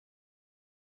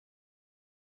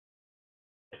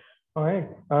All right.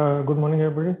 Good morning,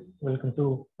 everybody. Welcome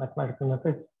to Mathematical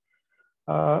Methods.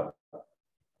 Uh,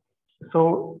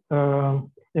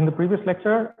 in the previous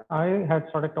lecture, I had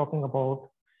started talking about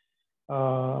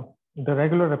the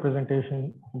regular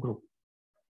representation of group.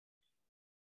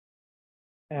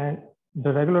 And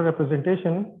the regular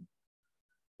representation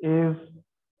is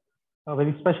a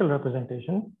very special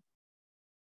representation.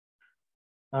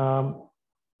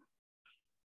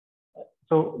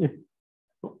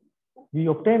 We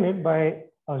obtain it by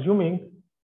assuming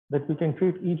that we can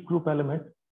treat each group element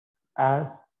as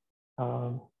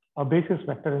a basis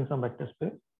vector in some vector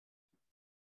space.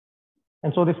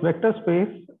 And so this vector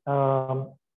space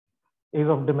is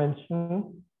of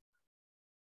dimension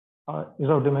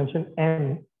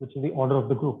n, which is the order of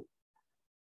the group.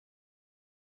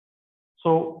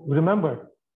 So remember,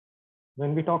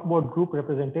 when we talk about group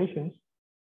representations,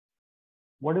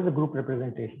 what is a group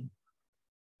representation?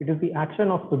 It is the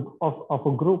action of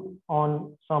a group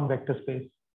on some vector space.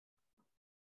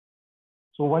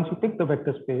 So once you pick the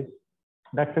vector space,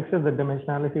 that fixes the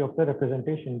dimensionality of the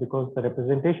representation, because the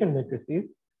representation matrices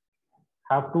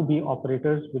have to be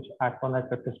operators which act on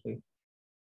that vector space.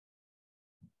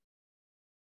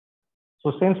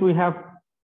 So since we have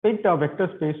picked our vector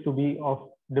space to be of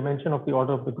dimension of the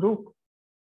order of the group,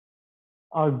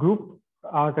 our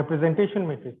representation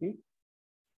matrices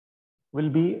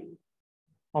will be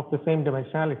of the same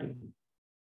dimensionality.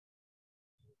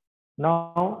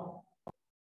 Now,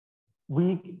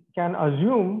 we can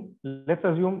assume, let's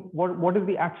assume what is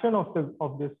the action of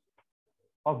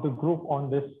the group on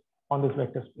this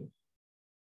vector space.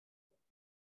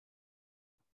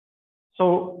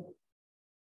 So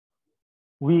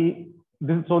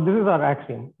this is our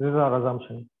axiom, this is our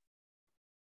assumption,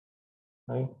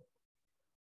 right?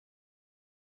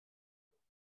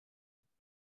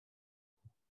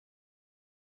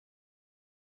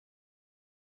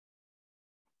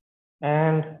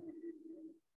 And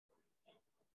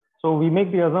so we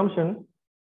make the assumption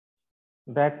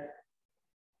that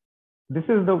this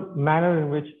is the manner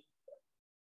in which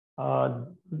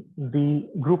the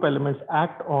group elements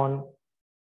act on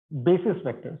basis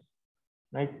vectors,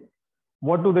 right?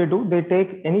 What do? They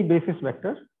take any basis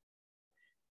vector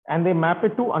and they map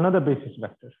it to another basis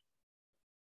vector,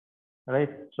 right?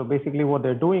 So basically what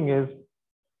they're doing is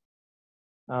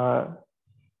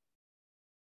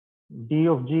D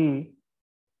of G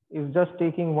is just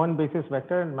taking one basis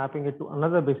vector and mapping it to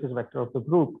another basis vector of the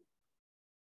group.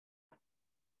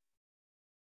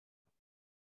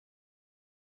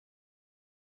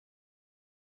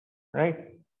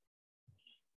 Right?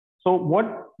 So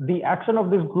what the action of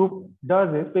this group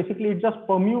does is basically it just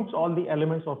permutes all the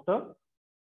elements of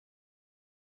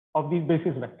these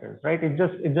basis vectors, right? It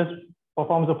just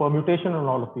performs a permutation on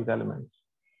all of these elements,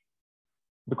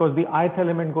 because the ith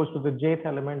element goes to the jth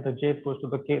element, the jth goes to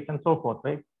the kth, and so forth,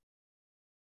 right?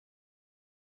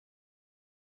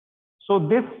 So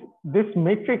this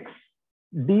matrix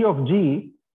D of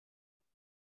G,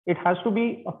 it has to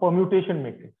be a permutation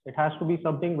matrix. It has to be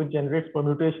something which generates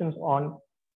permutations on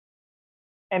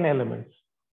n elements.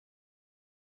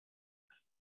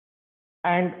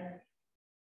 And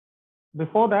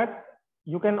before that,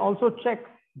 you can also check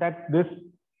that this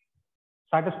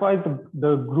satisfies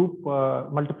the group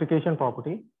multiplication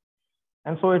property.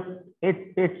 And so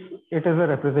it is a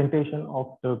representation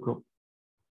of the group.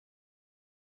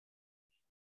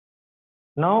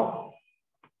 Now,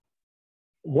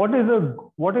 what is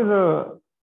a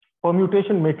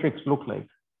permutation matrix look like?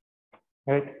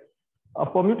 Right? A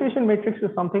permutation matrix is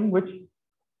something which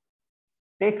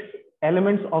takes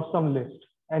elements of some list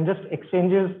and just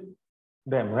exchanges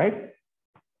them, right?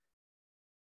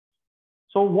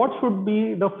 So what should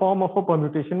be the form of a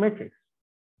permutation matrix?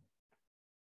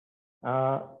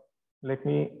 Let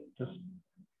me just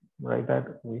write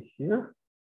that over here.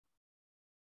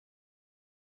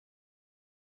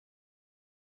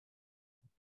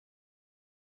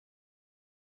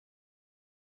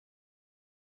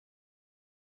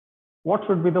 What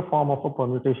should be the form of a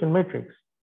permutation matrix?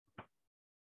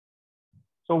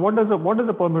 So what does a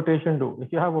permutation do?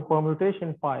 If you have a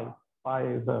permutation phi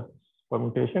is a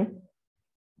permutation,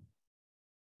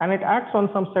 and it acts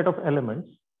on some set of elements,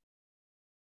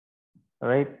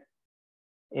 right?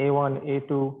 A1,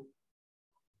 A2,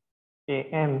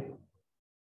 AN.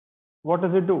 What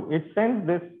does it do? It sends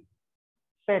this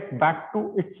set back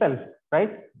to itself,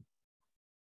 right?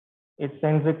 It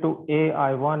sends it to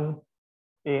AI1,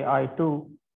 AI2,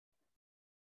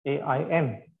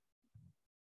 AIN.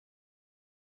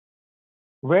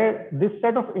 Where this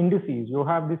set of indices, you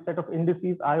have this set of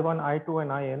indices I1, I2,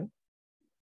 and IN,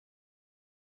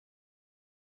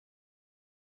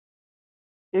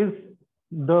 is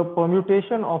the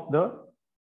permutation of the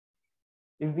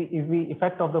is the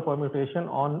effect of the permutation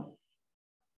on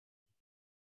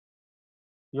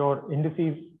your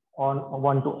indices on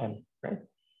 1 to n, right?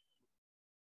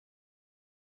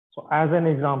 So as an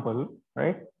example,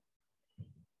 right,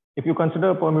 if you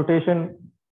consider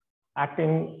permutation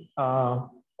acting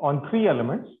on 3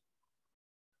 elements,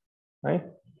 right?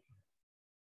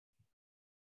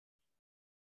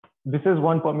 This is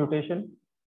one permutation,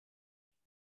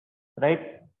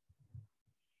 right?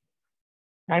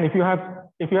 And if you have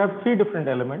 3 different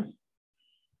elements,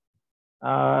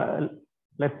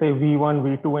 let's say V1,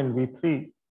 V2, and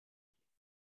V3,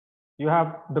 you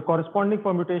have the corresponding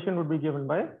permutation would be given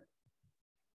by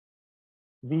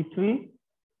V3,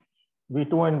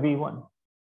 V2, and V1,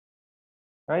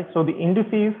 right? So the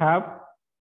indices have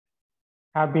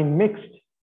been mixed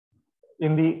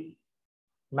in the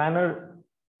manner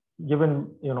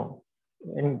given,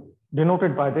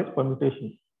 denoted by this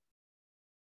permutation,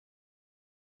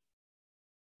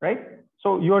 right?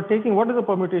 So you are taking, what does the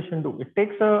permutation do? It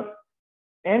takes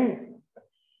an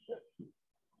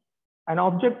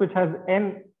object which has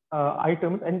n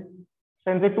items and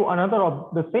sends it to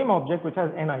the same object which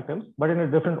has n items, but in a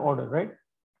different order, right?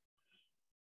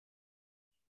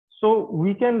 So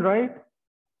we can write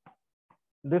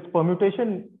this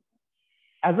permutation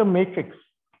as a matrix,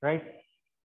 right?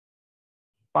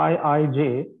 Pi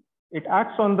ij, it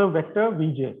acts on the vector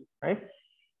Vj, right?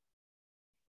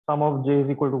 Sum of j is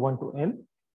equal to 1 to n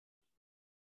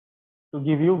to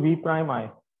give you V prime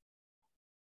I,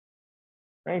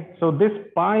 right? So this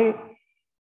pi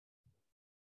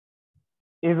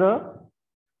is a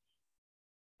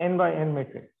n by n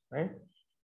matrix, right?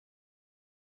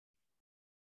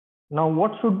 Now,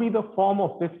 what should be the form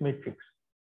of this matrix?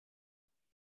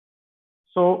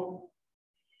 So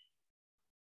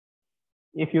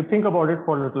if you think about it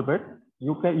for a little bit,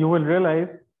 you will realize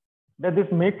that this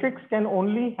matrix can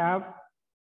only have,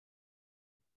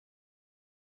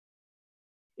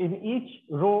 in each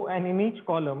row and in each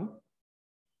column,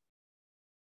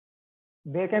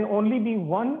 there can only be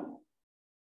one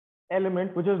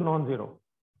element which is non-zero.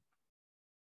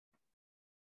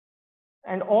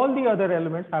 And all the other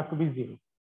elements have to be 0.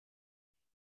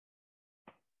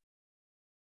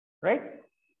 Right?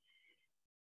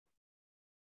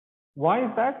 Why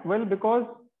is that? Well, because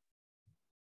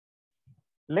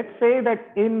let's say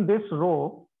that in this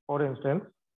row, for instance,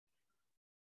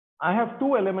 I have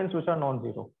 2 elements which are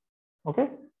non-zero. Okay?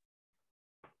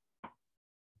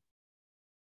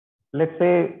 Let's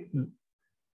say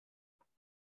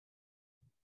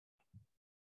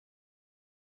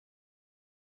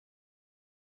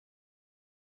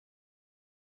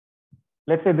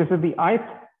this is the ith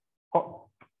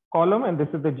column and this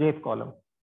is the jth column.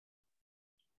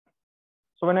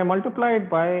 So when I multiply it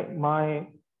by my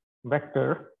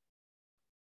vector,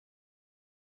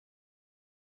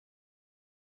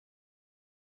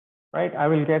 right, I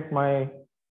will get my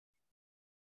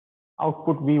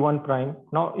output V1 prime.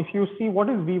 Now, if you see what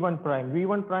is V1 prime,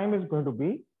 V1 prime is going to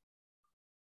be,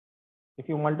 if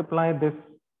you multiply this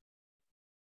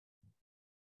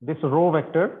row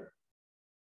vector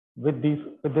with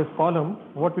this column,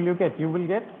 what will you get? You will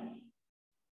get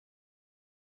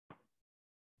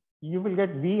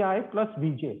Vi plus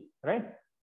Vj, right?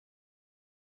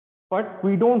 But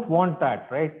we don't want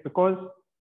that, right? Because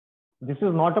this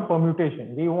is not a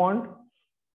permutation. We want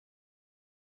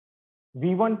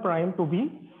V1 prime to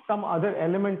be some other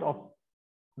element of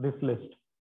this list.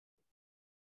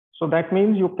 So that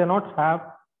means you cannot have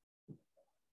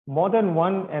more than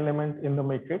one element in the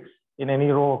matrix in any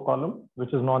row or column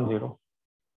which is non-zero,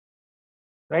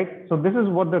 right? So this is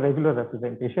what the regular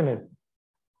representation is.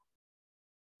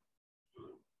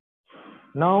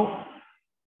 Now,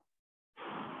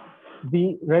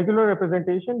 the regular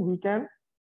representation,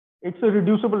 it's a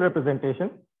reducible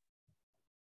representation.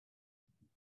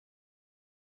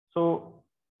 So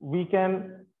we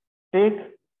can take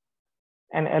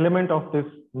an element of this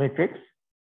matrix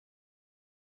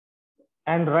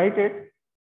and write it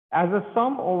as a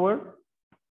sum over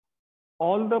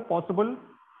all the possible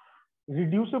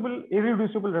reducible,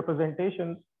 irreducible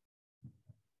representations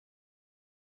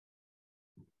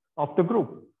of the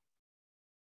group.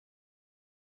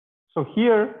 So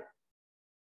here,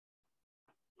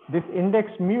 this index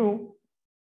mu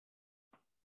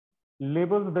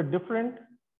labels the different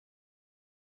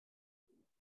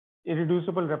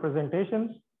irreducible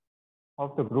representations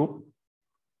of the group.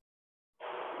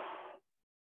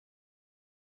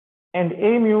 And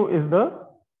A mu is the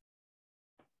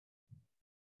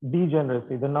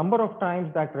degeneracy, the number of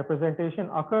times that representation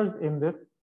occurs in this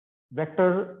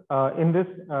vector, in this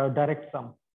direct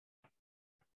sum.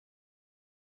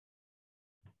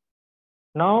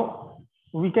 Now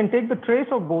we can take the trace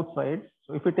of both sides.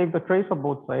 So if we take the trace of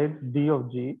both sides, D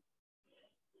of G,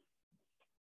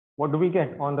 what do we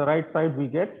get? On the right side, we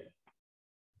get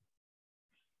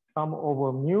sum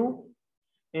over mu,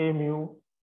 A mu,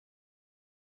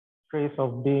 trace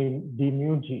of D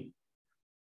mu G.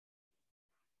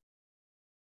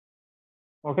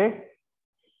 Okay.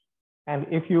 And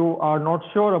if you are not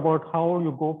sure about how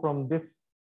you go from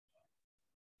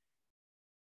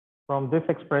this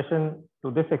expression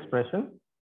to this expression,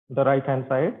 the right hand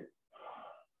side,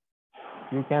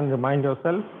 you can remind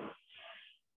yourself,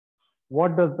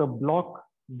 what does the block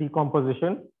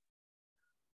decomposition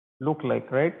look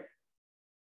like, right?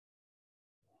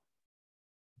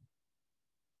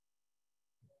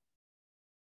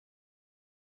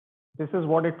 This is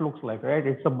what it looks like, right?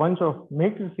 It's a bunch of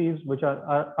matrices which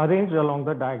are arranged along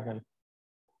the diagonal.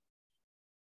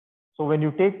 So when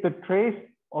you take the trace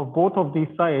of both of these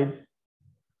sides,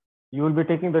 you will be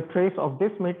taking the trace of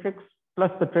this matrix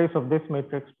plus the trace of this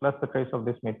matrix plus the trace of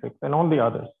this matrix and all the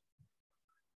others.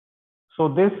 So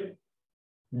this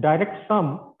direct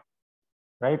sum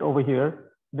right over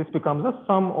here, this becomes a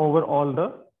sum over all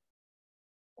the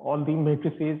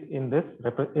matrices in this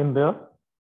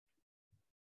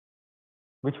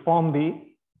which form the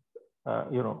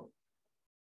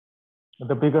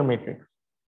the bigger matrix.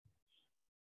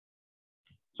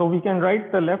 So we can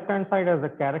write the left hand side as the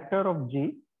character of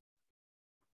G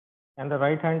and the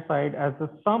right hand side as the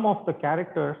sum of the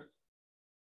characters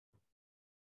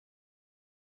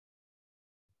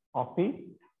of the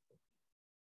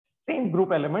same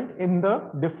group element in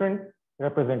the different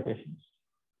representations.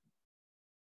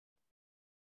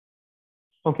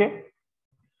 Okay.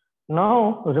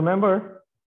 Now remember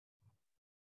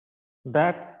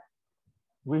that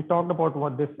we talked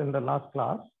about this in the last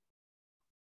class,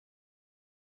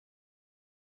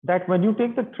 that when you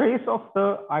take the trace of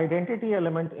the identity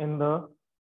element in the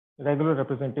regular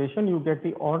representation, you get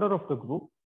the order of the group.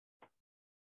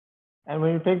 And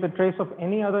when you take the trace of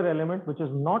any other element which is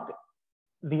not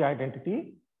the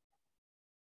identity,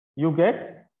 you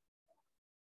get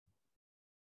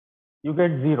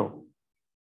 0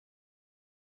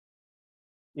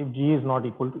 if G is not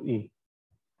equal to E.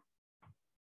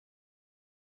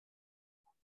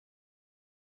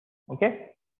 Okay.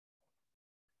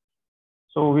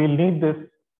 So we'll need this.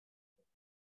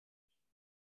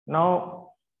 Now,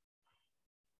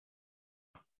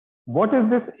 what is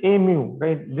this A mu,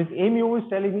 right? This A mu is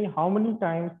telling me how many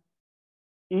times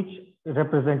each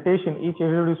representation, each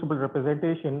irreducible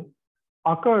representation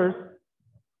occurs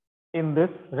in this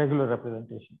regular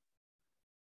representation.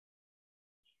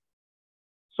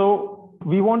 So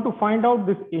we want to find out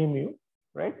this A mu,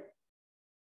 right?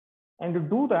 And to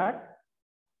do that,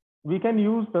 we can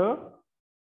use the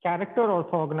character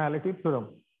orthogonality theorem.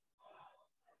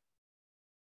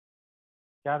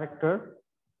 Character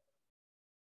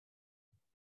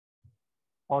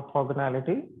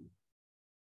orthogonality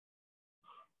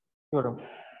theorem.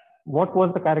 What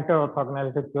was the character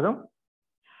orthogonality theorem?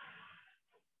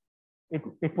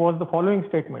 It was the following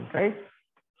statement, right?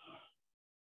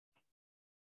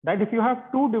 That if you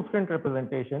have two different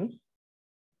representations,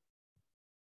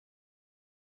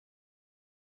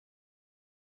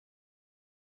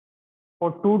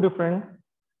 for two different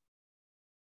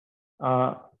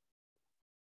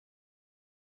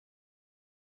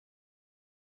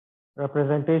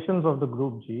representations of the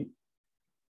group G,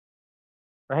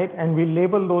 right? And we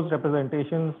label those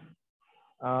representations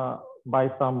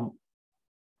by some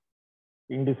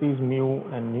indices mu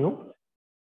and nu.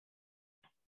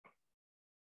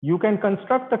 You can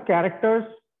construct the characters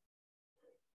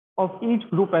of each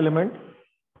group element,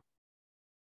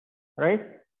 right?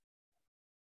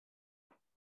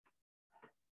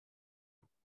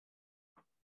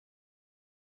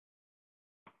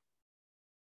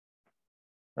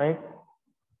 Right?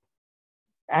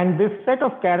 And this set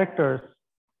of characters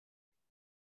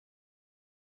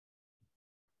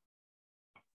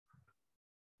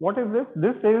what is this?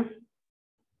 This is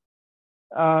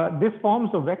this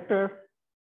forms a vector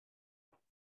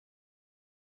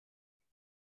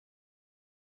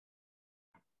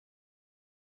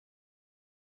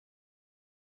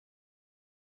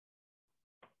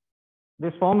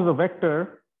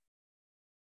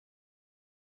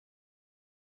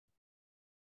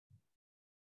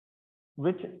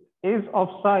which is of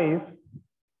size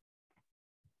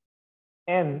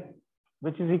n,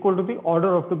 which is equal to the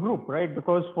order of the group, right?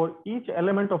 Because for each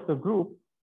element of the group,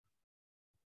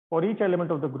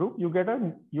 you get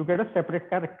a separate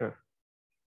character.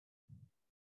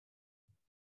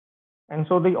 And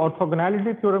so the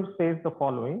orthogonality theorem says the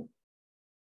following,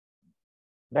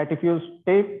 that if you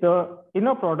take the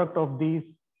inner product of these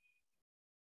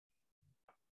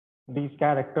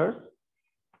characters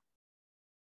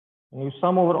and you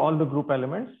sum over all the group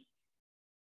elements,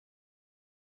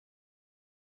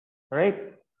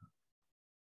 right?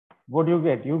 What do you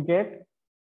get? You get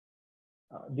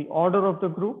the order of the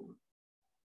group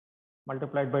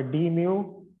multiplied by d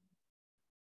mu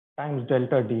times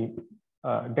delta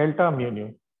mu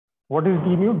nu. What is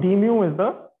d mu? D mu is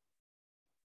the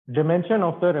dimension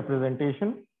of the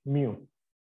representation mu.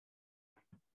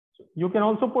 So you can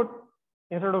also put,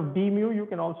 instead of d mu, you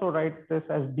can also write this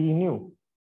as d nu.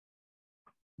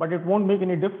 But it won't make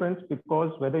any difference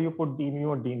because whether you put d mu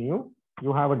or d nu,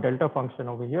 you have a delta function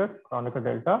over here, Kronecker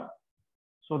delta.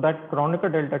 So that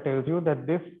Kronecker delta tells you that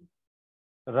this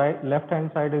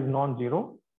left-hand side is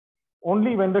non-zero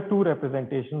only when the two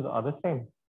representations are the same.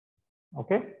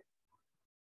 Okay.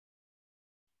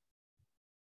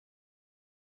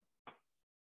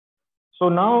 So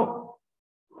now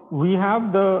we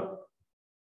have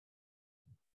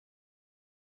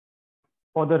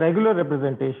for the regular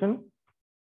representation,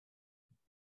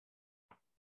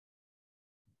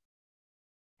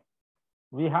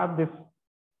 we have this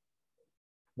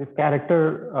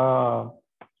character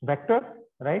vector,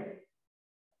 right?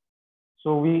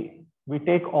 So we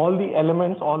take all the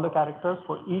elements, all the characters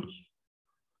for each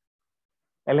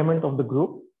element of the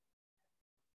group,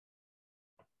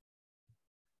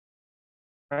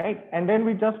 right? And then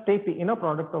we just take the inner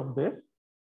product of this.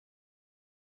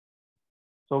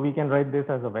 So we can write this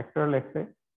as a vector, let's say.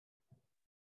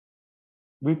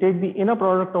 We take the inner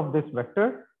product of this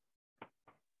vector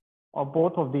of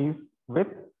both of these with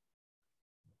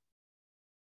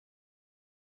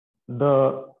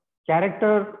the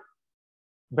character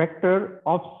vector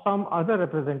of some other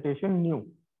representation nu.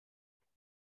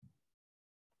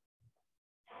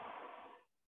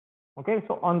 Okay,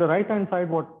 so on the right hand side,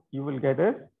 what you will get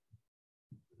is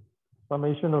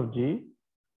summation of G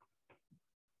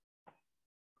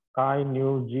chi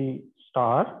nu G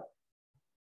star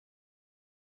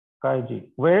chi G,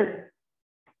 where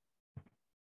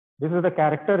this is the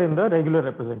character in the regular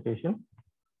representation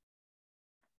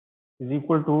is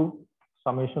equal to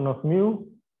summation of mu,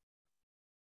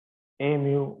 A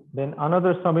mu, then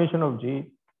another summation of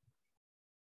G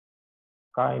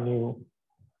chi nu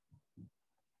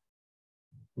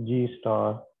G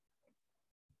star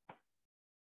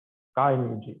chi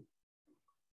nu G.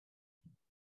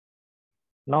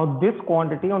 Now this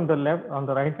quantity on the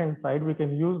right hand side, we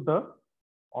can use the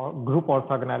group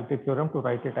orthogonality theorem to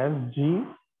write it as G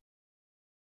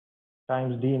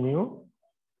times d mu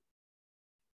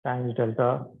times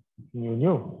delta mu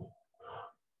nu.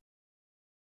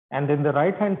 And then the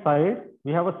right hand side,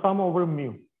 we have a sum over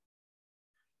mu.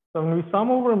 So when we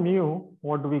sum over mu,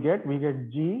 what do we get? We get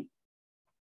G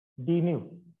d nu,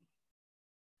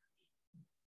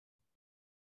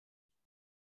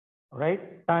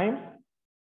 right, times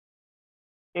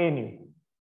A nu.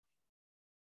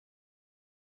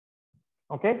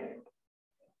 Okay.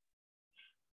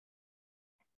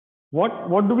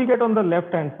 What do we get on the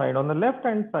left hand side? On the left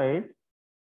hand side,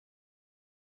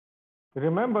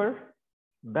 remember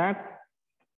that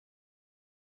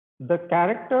the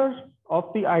characters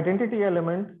of the identity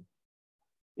element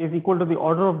is equal to the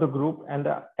order of the group, and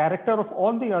the character of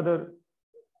all the other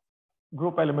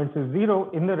group elements is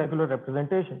 0 in the regular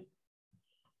representation.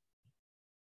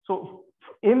 So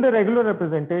in the regular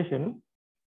representation,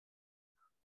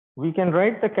 we can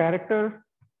write the character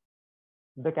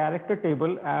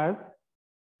table as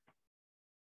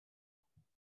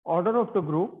order of the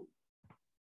group,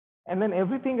 and then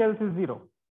everything else is 0.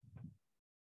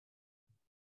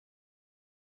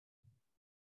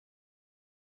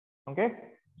 Okay,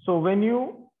 so when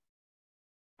you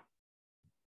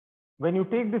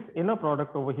take this inner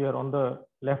product over here on the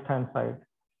left hand side,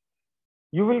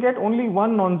 you will get only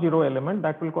one non-zero element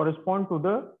that will correspond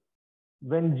to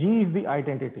when G is the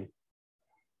identity,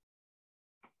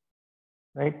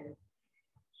 right?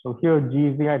 So here G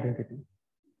is the identity.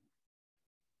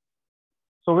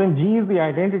 So when G is the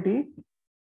identity,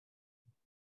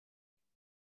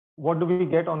 what do we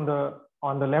get on the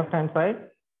left hand side?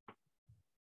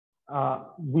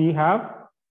 We have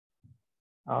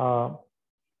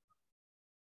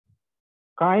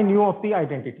chi nu of the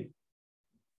identity.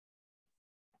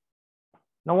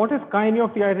 Now, what is chi nu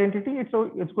of the identity? It's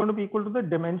going to be equal to the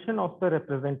dimension of the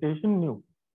representation nu,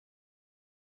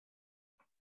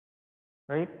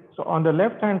 right? So on the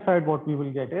left hand side, what we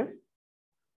will get is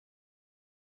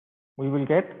we will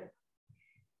get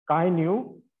chi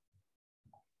nu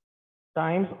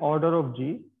times order of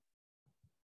G.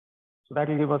 So that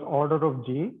will give us order of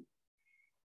G,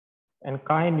 and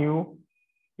chi nu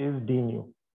is d nu.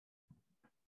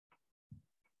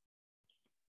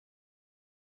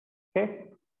 Okay.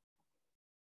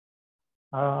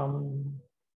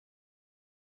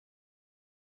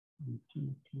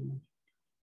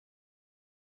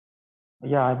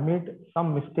 Yeah, I made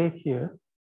some mistake here.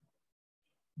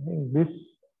 I think this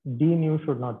d nu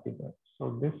should not be there.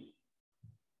 So this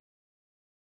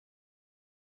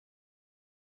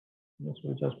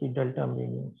will just be delta mu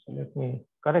nu. So let me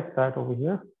correct that over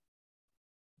here.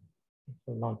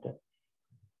 So not there.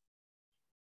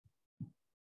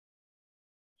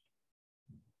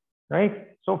 Right.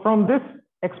 So from this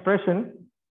expression,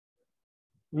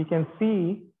 we can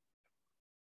see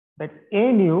that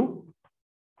A nu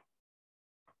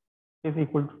is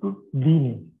equal to D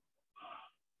nu.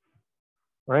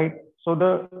 Right. So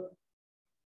the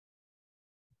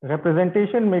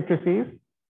representation matrices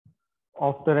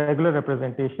of the regular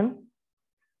representation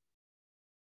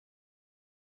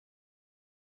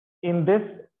in this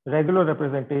regular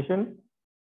representation,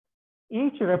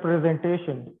 each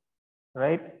representation,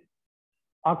 right,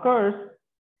 occurs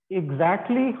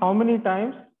exactly how many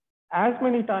times? As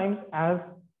many times as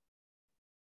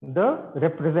the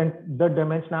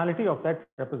dimensionality of that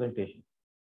representation.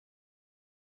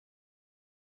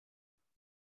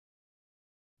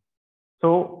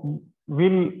 So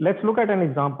let's look at an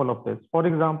example of this. For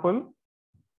example,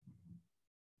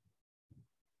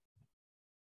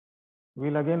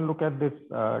 we'll again look at this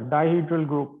dihedral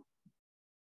group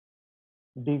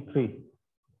D3.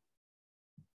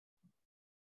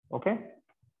 Okay.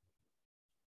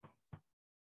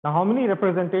 Now, how many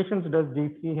representations does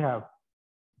D3 have?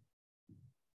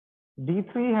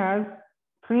 D3 has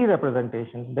 3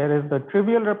 representations. There is the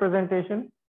trivial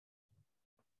representation,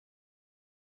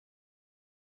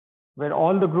 where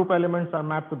all the group elements are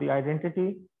mapped to the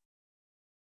identity.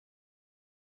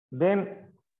 Then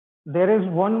there is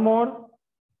one more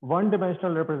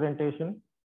one-dimensional representation.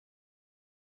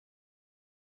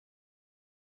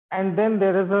 And then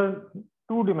there is a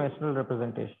two-dimensional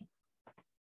representation.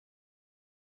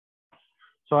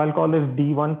 So I'll call this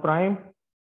D1 prime.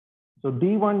 So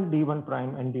D1, D1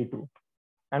 prime, and D2.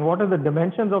 And what are the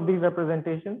dimensions of these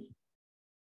representations?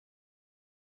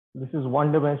 This is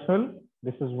one-dimensional,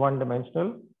 this is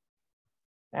one-dimensional,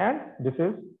 and this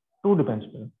is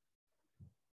two-dimensional.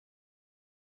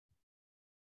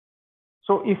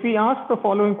 So if we ask the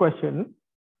following question,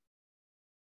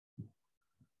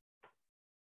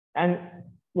 and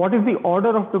what is the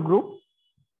order of the group?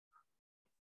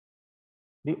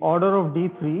 The order of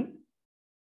D3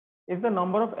 is the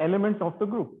number of elements of the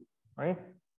group, right?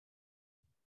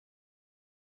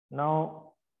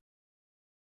 Now,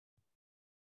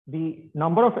 the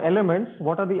number of elements,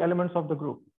 what are the elements of the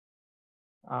group?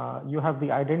 You have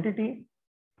the identity,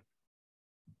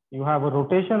 you have a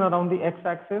rotation around the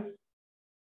x-axis,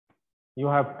 you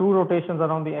have 2 rotations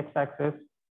around the x-axis,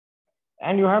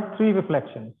 and you have 3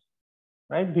 reflections,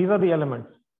 right? These are the elements.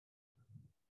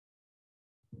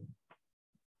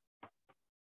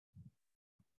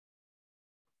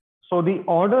 So the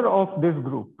order of this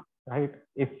group, right,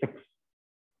 is 6.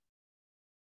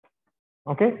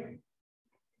 Okay.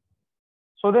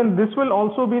 So then this will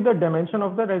also be the dimension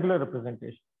of the regular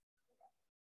representation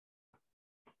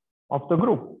of the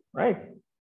group, right?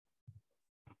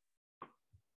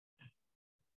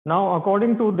 Now,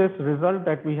 according to this result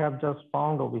that we have just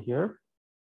found over here,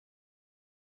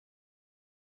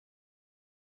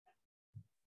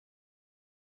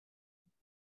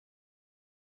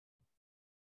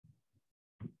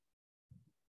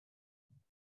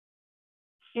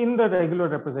 in the regular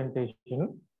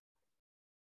representation,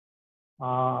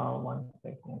 one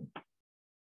second.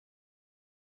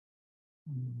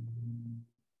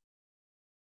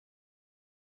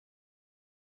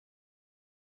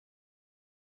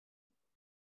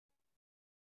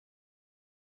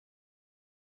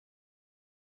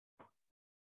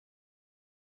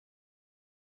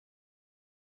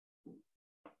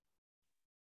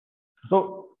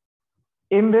 So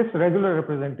in this regular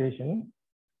representation,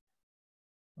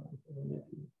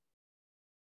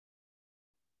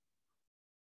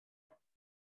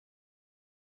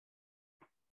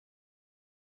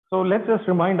 so let's just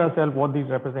remind ourselves what these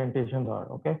representations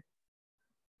are, okay?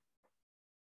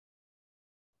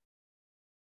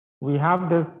 We have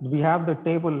the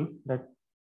table that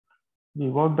we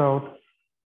worked out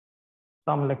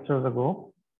some lectures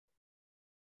ago,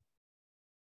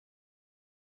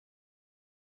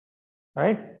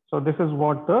 right? So this is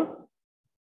what the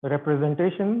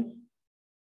representations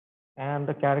and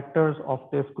the characters of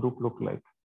this group look like.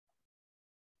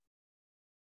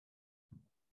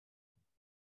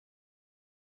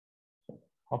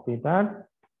 Copy that.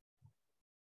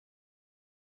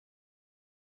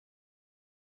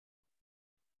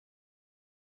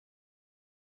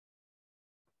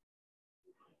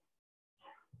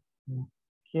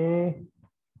 Okay,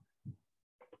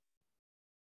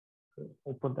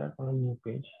 I'll put that on a new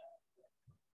page.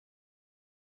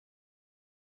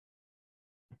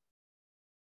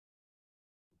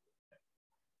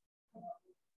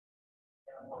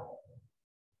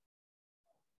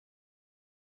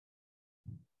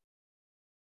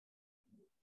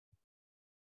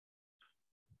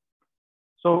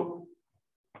 So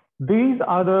these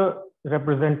are the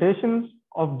representations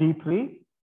of D3,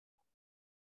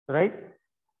 right?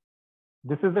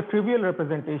 This is the trivial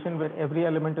representation where every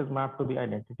element is mapped to the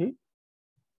identity.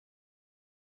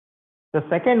 The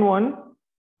second one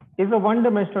is a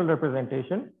one-dimensional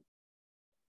representation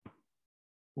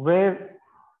where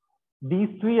these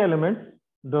three elements,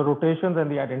 the rotations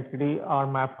and the identity, are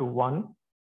mapped to 1,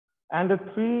 and the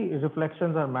three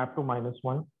reflections are mapped to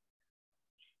 -1.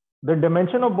 The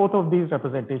dimension of both of these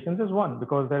representations is 1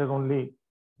 because there is only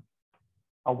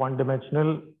a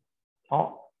one-dimensional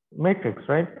matrix,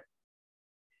 right?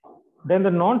 Then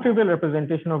the non-trivial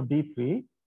representation of D3,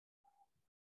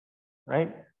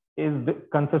 right,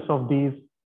 consists of these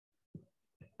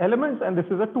elements, and this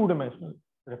is a two-dimensional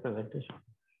representation.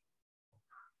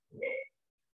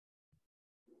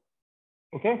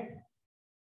 Okay.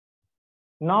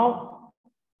 Now,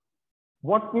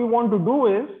 what we want to do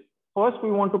is, first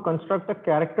we want to construct a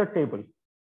character table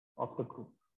of the group.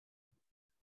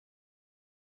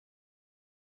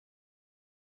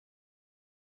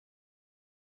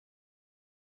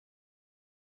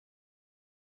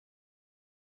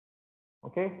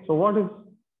 Okay, so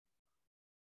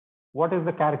what is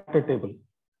the character table?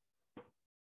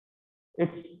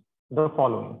 It's the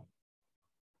following.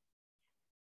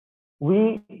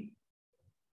 We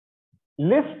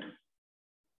list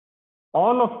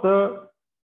all of the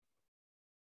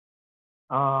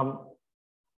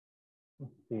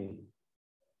let's see,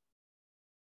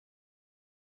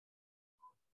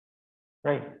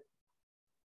 right?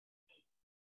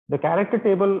 The character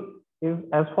table is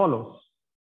as follows.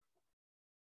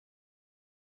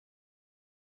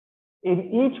 In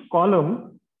each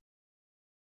column,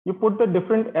 you put the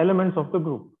different elements of the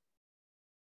group.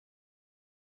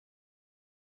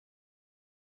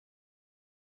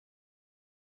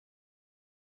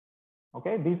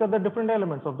 Okay, these are the different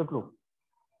elements of the group.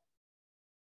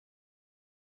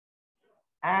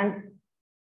 And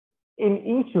in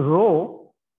each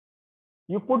row,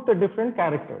 you put the different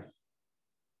characters.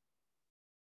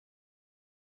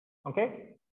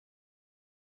 Okay.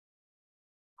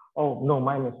 Oh, no,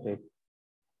 my mistake.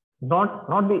 Not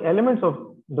the elements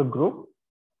of the group.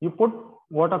 You put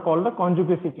what are called the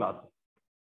conjugacy classes.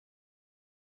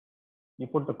 You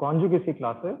put the conjugacy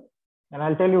classes, and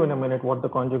I'll tell you in a minute what the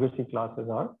conjugacy classes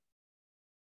are.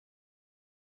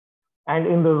 And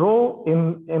in the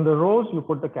rows, you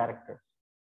put the characters.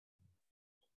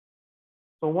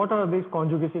 So what are these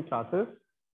conjugacy classes?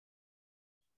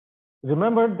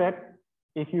 Remember that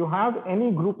if you have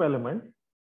any group element,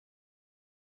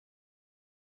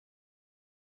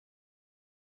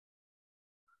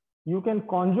 you can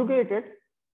conjugate it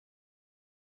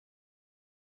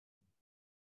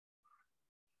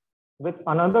with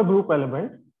another group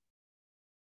element.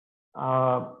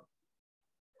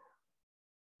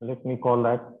 Let me call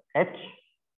that H.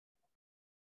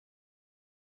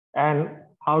 And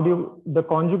the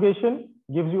conjugation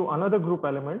gives you another group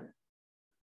element,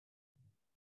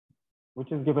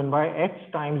 which is given by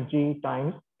H times G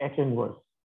times H inverse.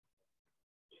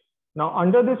 Now,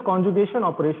 under this conjugation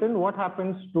operation, what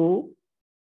happens to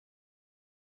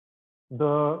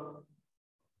the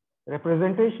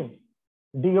representation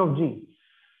D of G,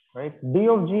 right? D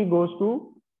of G goes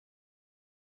to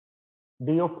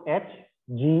D of H,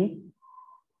 G,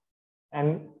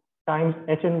 and times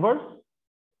H inverse.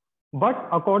 But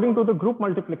according to the group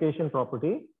multiplication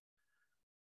property,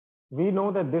 we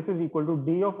know that this is equal to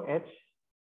D of H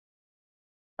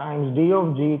times D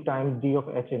of G times D of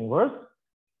H inverse.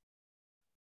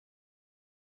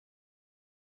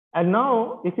 And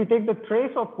now, if you take the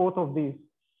trace of both of these,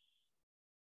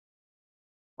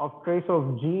 of trace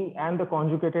of G and the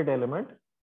conjugated element,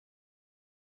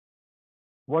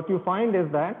 what you find is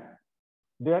that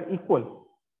they are equal.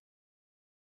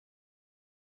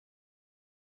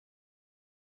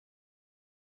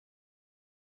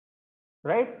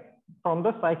 Right? From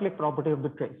the cyclic property of the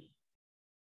trace.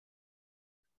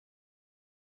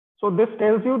 So this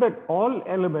tells you that all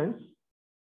elements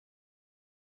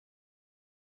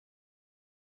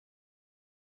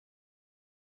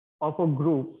of a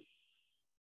group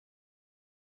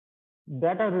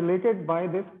that are related by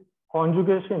this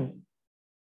conjugation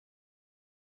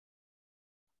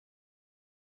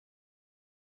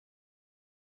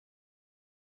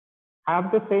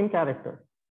have the same character.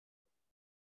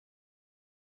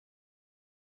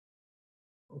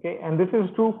 Okay, and this is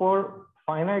true for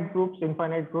finite groups,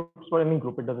 infinite groups, for any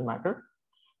group, it doesn't matter.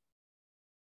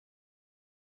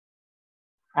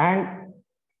 And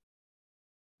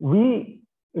we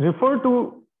refer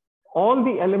to all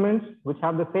the elements which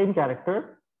have the same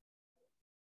character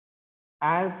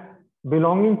as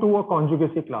belonging to a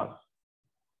conjugacy class.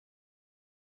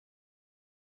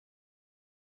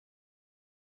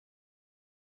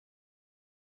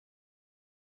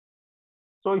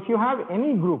 So if you have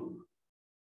any group,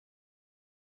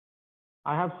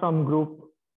 I have some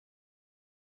group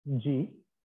G,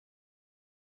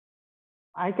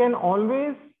 I can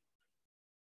always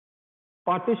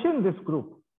partition this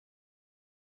group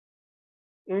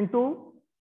into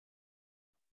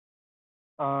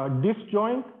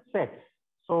disjoint sets.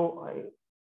 So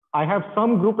I have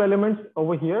some group elements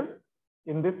over here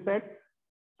in this set,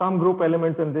 some group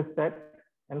elements in this set,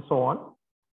 and so on.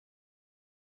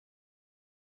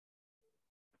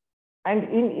 And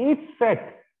in each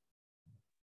set,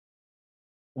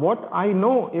 what I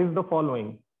know is the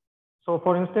following. So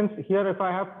for instance, here if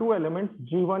I have two elements,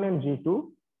 G1 and G2,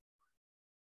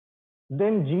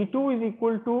 then G2 is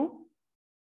equal to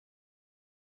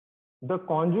the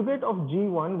conjugate of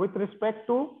G1 with respect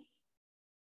to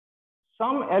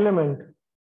some element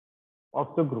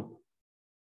of the group.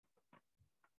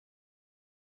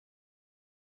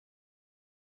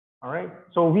 All right.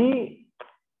 So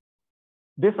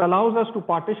this allows us to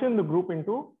partition the group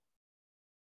into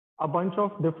a bunch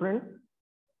of different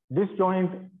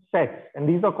disjoint sets, and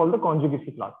these are called the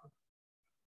conjugacy classes.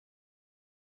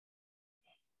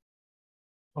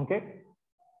 Okay.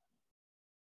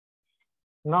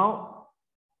 Now,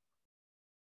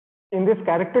 in this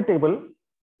character table,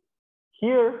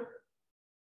 here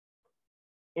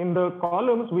in the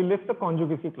columns, we list the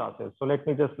conjugacy classes. So let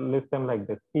me just list them like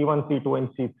this: C1, C2, and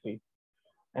C3,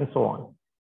 and so on.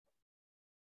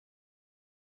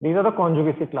 These are the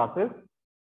conjugacy classes.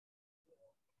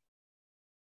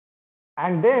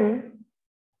 And then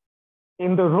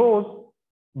in the rows,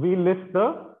 we list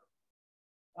the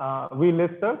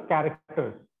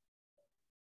characters.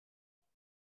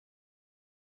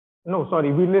 No,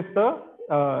 sorry, we list the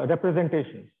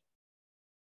representations.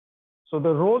 So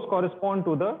the rows correspond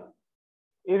to the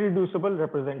irreducible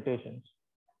representations.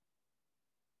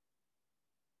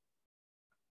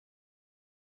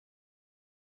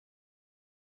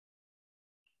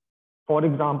 For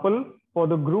example, for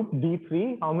the group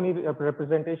D3, how many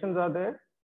representations are there?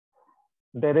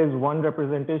 There is one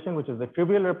representation, which is the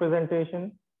trivial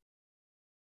representation.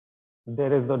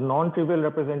 There is the non-trivial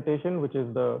representation, which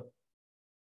is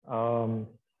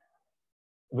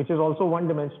also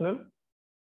one-dimensional.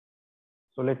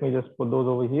 So let me just put those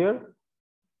over here.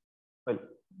 Well,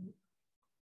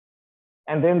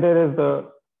 and then there is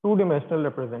the two-dimensional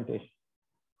representation,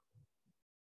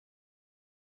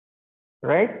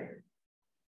 right?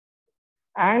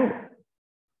 And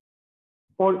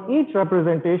for each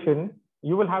representation,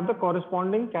 you will have the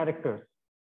corresponding characters,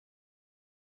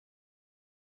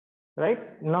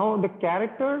 right? Now, the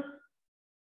characters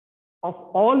of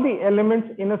all the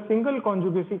elements in a single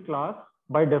conjugacy class,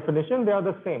 by definition, they are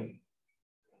the same.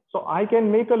 So I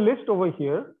can make a list over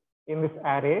here in this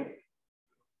array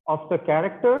of the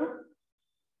character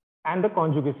and the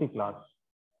conjugacy class.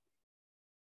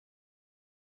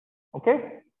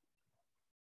 Okay?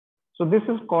 So this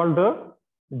is called the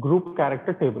group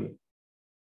character table.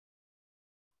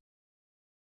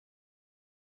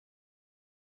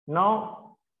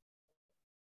 Now,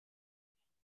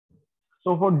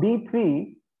 so for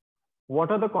D3, what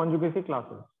are the conjugacy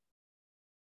classes?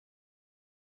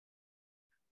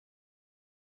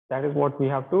 That is what we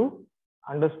have to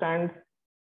understand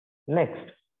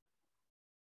next.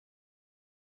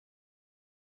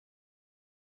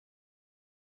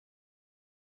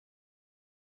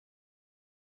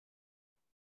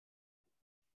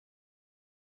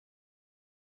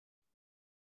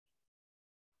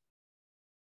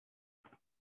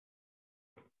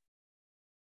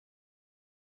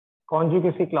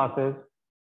 Conjugacy classes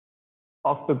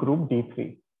of the group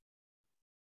D3.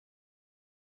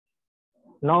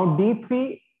 Now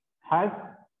D3 has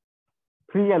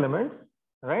three elements,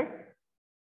 right?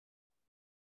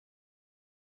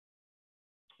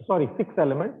 Sorry, six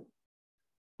elements: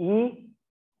 E,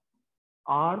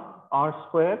 R, R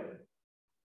square,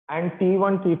 and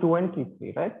T1, T2, and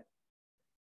T3, right?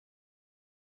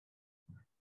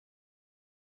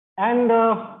 And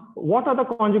what are the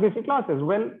conjugacy classes?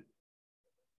 Well,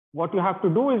 what you have to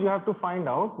do is you have to find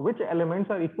out which elements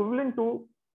are equivalent to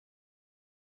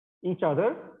each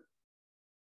other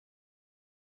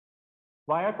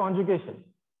via conjugation,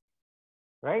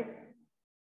 right?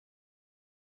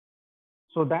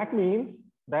 So that means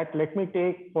that let me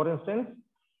take, for instance,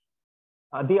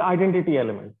 the identity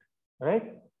element,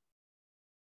 right?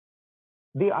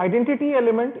 The identity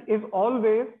element is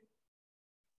always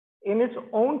in its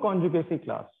own conjugacy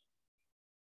class.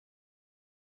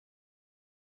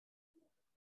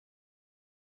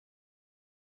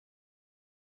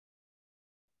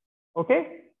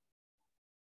 Okay.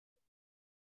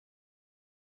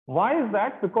 Why is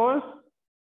that? Because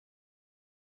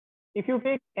if you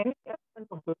take any element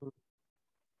of the group,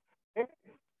 okay,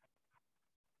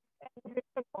 and you take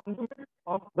the conjugate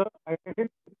of the identity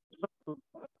with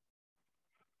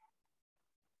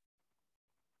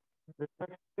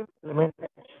respect to this element,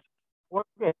 what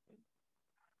we get,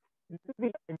 this is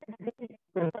the identity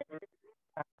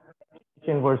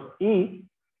inverse E,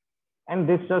 and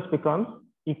this just becomes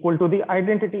equal to the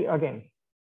identity again,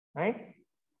 right?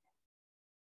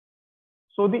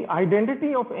 So the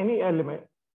identity of any element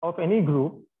of any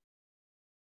group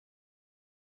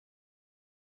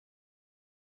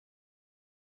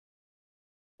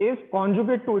is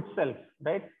conjugate to itself,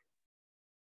 right?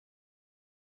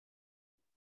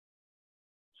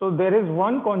 So there is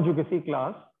one conjugacy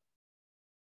class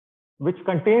which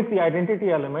contains the identity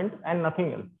element and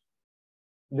nothing else.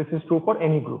 This is true for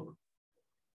any group.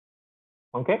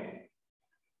 Okay.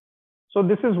 So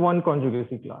this is one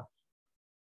conjugacy class.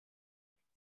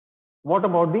 What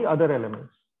about the other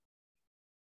elements?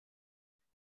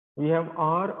 We have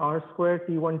R, R square,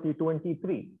 T1, T2, and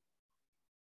T3.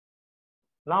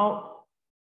 Now,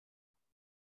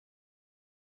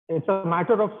 it's a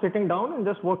matter of sitting down and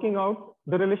just working out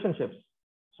the relationships.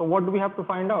 So what do we have to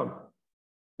find out?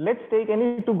 Let's take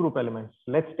any two group elements.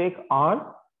 Let's take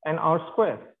R and R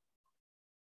square.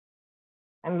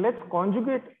 And let's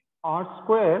conjugate R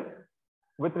square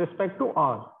with respect to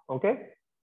R, okay?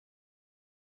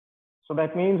 So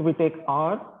that means we take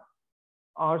R,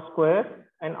 R square,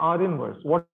 and R inverse.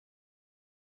 What?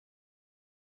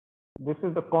 This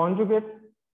is the conjugate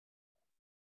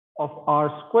of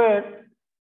R square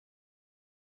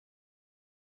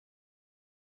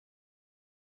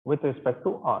with respect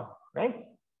to R, right?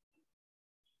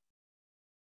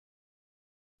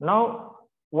 Now,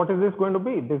 what is this going to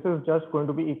be? This is just going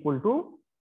to be equal to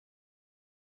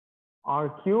R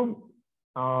cube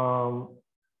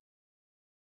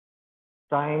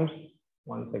times,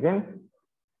 once again,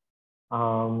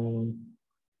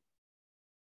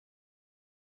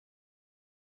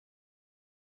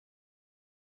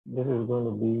 this is going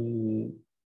to be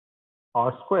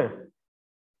R square.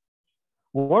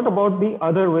 What about the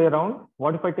other way around?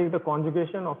 What if I take the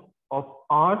conjugation of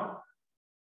R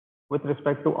with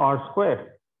respect to R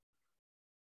square,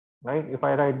 right? If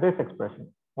I write this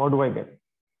expression, what do I get?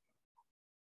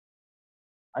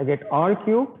 I get R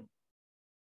cubed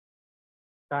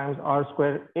times R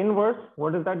square inverse.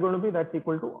 What is that going to be? That's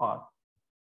equal to R,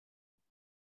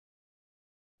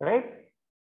 right?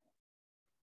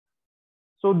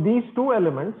 So these two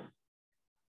elements,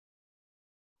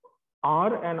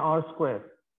 R and R square,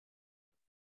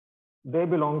 they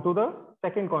belong to the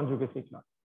second conjugacy class.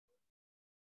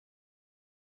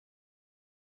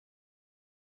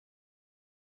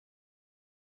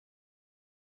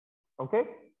 Okay.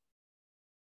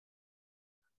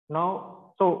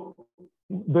 Now, so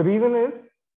the reason is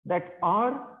that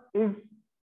R is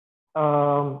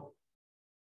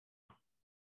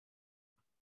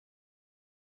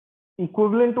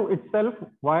equivalent to itself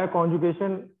via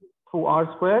conjugation through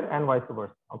R square and vice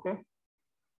versa. Okay.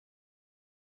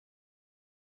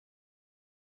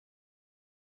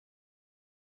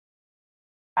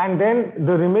 And then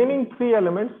the remaining three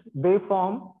elements, they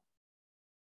form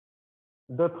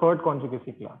the third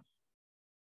conjugacy class.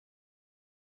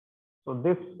 So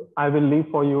this I will leave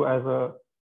for you as a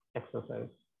exercise.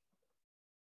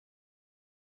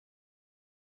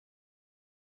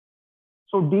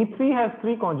 So D3 has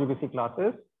three conjugacy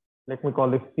classes. Let me call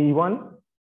this C1,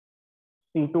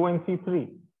 C2, and C3.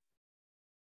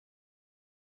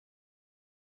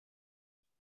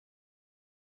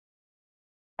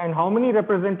 And how many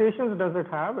representations does it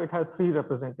have? It has three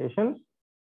representations: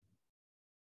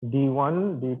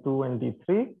 D1, D2, and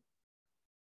D3.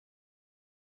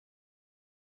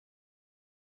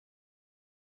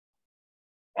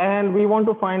 And we want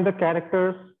to find the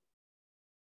characters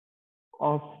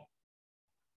of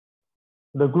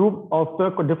the group of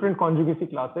the different conjugacy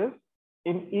classes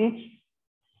in each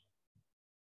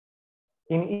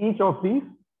of these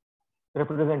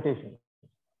representations,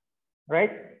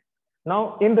 right?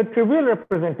 Now, in the trivial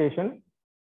representation,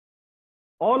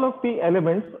 all of the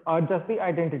elements are just the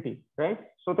identity, right?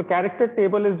 So the character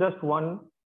table is just one,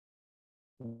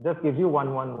 just gives you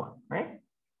 1, 1, 1, right?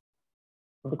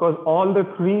 Because all the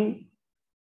three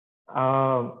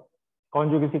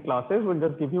conjugacy classes will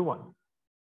just give you one,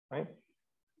 right?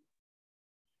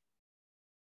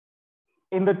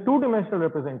 In the two-dimensional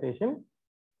representation,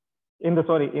 in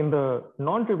the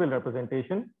non-trivial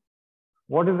representation,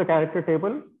 what is the character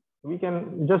table? We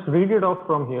can just read it off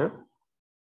from here.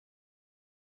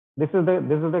 This is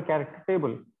the character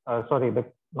table.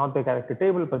 Not the character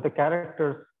table, but the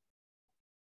characters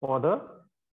for the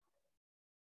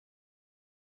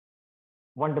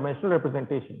one-dimensional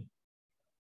representation.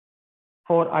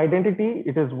 For identity,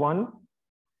 it is 1.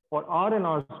 For R and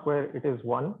R square, it is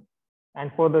 1.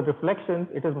 And for the reflections,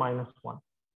 it is -1.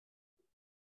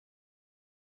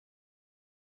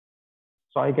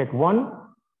 So I get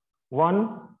 1,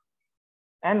 1,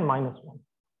 and -1.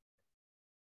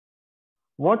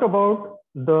 What about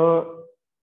the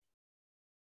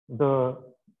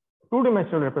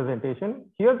two-dimensional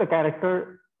representation? Here, the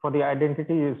character for the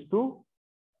identity is 2.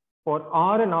 For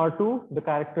R and R2, the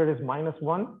character is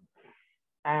 -1.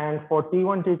 And for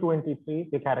T1, T2, and T3,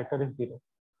 the character is 0.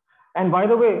 And by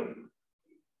the way,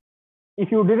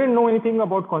 if you didn't know anything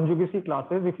about conjugacy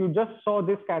classes, if you just saw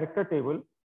this character table,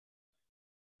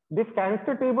 this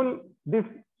table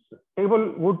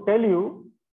would tell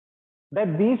you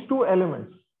that these two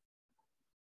elements,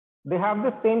 they have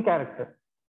the same character.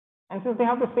 And since they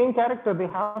have the same character, they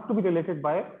have to be related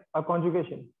by a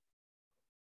conjugation.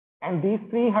 And these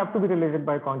three have to be related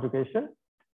by conjugation.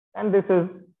 And this is,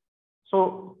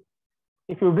 so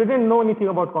if you didn't know anything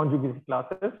about conjugacy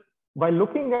classes, by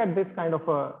looking at this kind of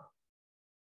a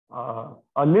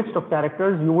list of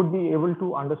characters, you would be able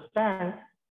to understand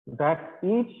that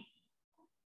each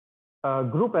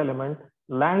group element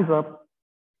lands up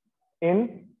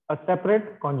in a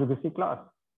separate conjugacy class.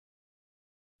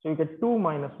 So you get 2,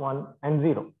 -1, and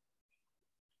 0,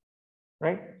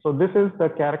 right? So this is the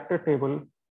character table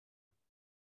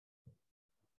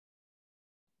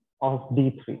of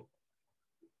D3,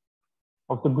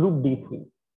 of the group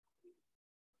D3.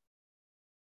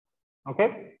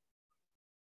 Okay.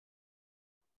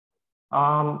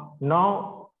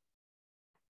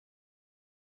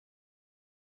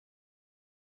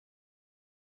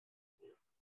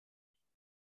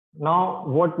 Now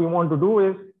what we want to do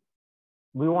is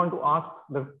we want to ask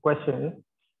the question,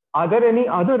 are there any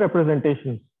other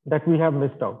representations that we have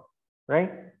missed out,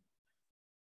 right?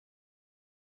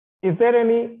 Is there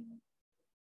any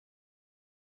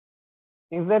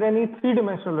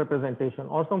three-dimensional representation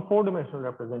or some four-dimensional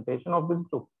representation of this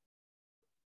group?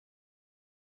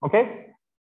 Okay.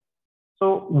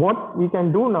 So what we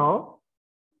can do now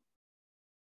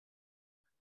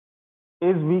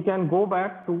is we can go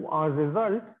back to our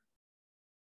result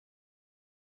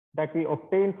that we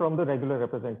obtained from the regular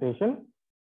representation,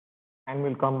 and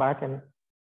we'll come back and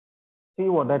see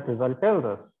what that result tells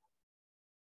us.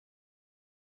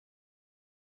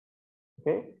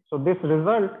 Okay, so this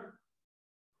result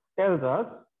tells us,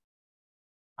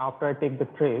 after I take the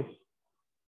trace,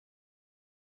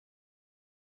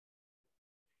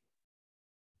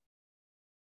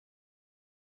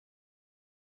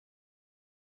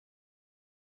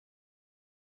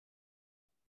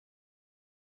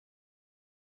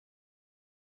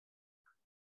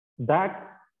 that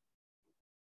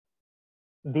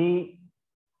the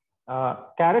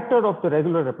character of the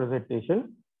regular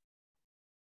representation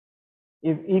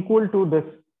is equal to this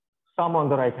sum on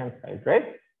the right hand side,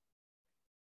 right?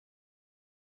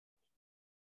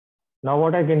 Now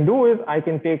what I can do is I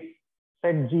can set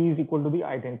G is equal to the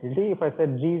identity. If I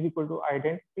set G is equal to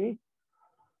identity,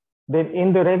 then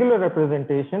in the regular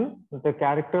representation, the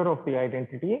character of the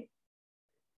identity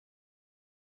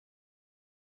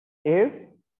is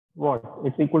what?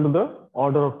 It's equal to the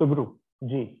order of the group,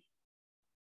 G.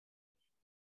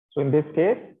 So in this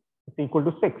case, it's equal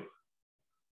to 6,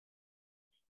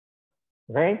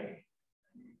 right?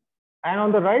 And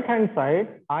on the right hand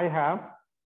side, I have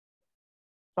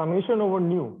summation over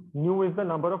nu. Nu is the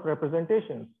number of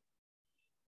representations.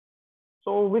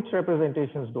 So which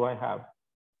representations do I have?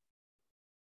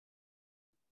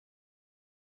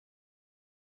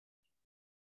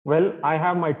 Well, I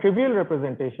have my trivial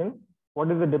representation. What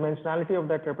is the dimensionality of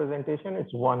that representation?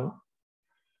 It's 1.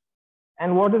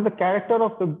 And what is the character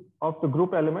of the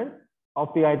group element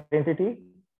of the identity?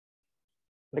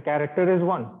 The character is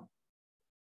 1.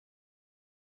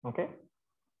 Okay.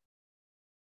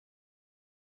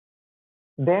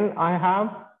 Then I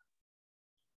have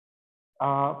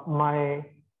my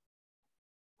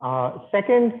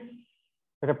second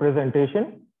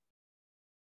representation,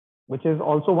 which is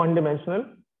also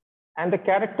one-dimensional, and the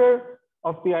character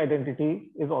of the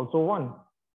identity is also 1.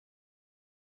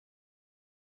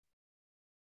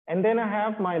 And then I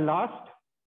have my last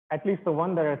at least the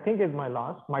one that I think is my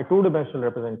last, my two-dimensional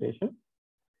representation.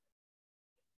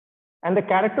 And the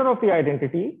character of the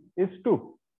identity is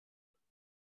 2.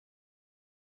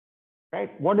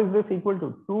 Right? What is this equal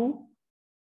to? 2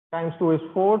 times 2 is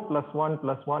 4 plus 1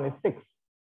 plus 1 is 6.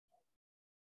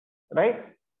 Right?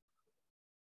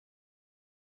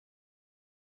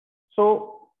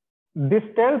 So this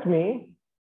tells me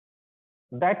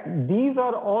that these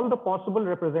are all the possible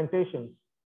representations,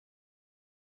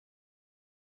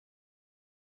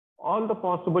 all the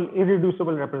possible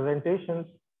irreducible representations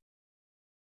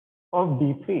of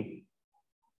D3.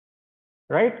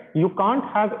 Right? You can't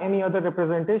have any other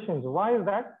representations. Why is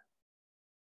that?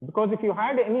 Because if you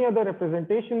had any other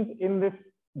representations in this,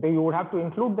 then you would have to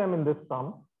include them in this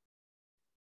sum.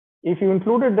 If you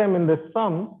included them in this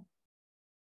sum,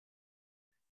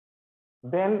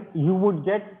 then you would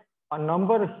get a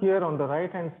number here on the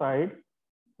right hand side,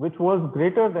 which was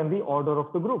greater than the order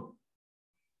of the group.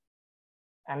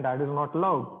 And that is not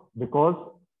allowed because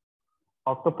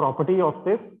of the property of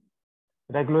this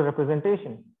regular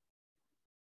representation.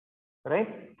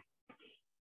 Right?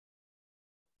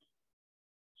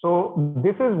 So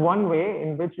this is one way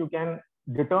in which you can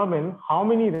determine how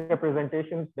many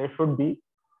representations there should be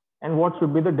and what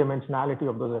should be the dimensionality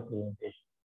of those representations.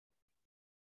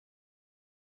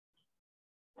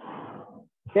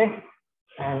 Okay,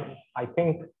 and I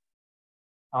think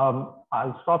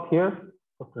I'll stop here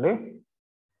for today.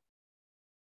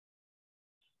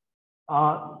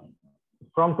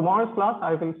 From tomorrow's class,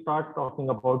 I will start talking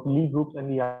about Lie groups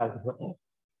and Lie algebra.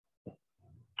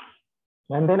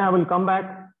 And then I will come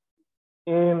back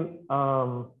in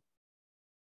to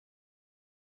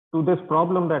this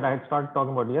problem that I had started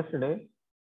talking about yesterday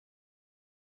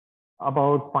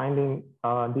about finding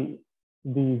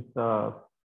these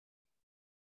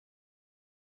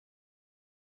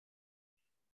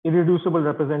irreducible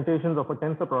representations of a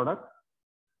tensor product.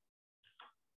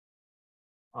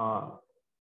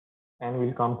 And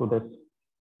we'll come to this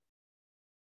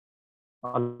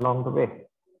along the way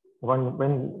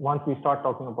once we start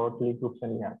talking about Lie groups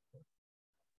and Lie algebra.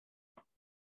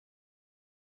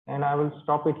 And I will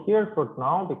stop it here for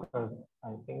now because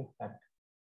I think that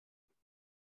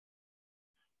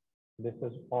this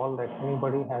is all that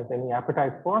anybody has any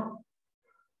appetite for.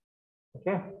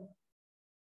 Okay.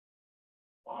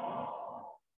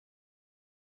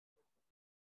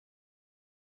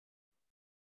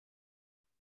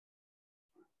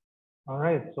 All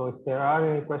right. So if there are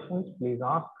any questions, please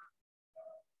ask.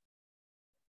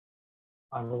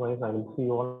 Otherwise, I will see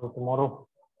you all tomorrow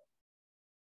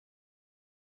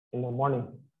in the morning.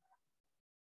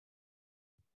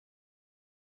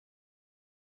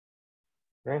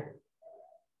 Right.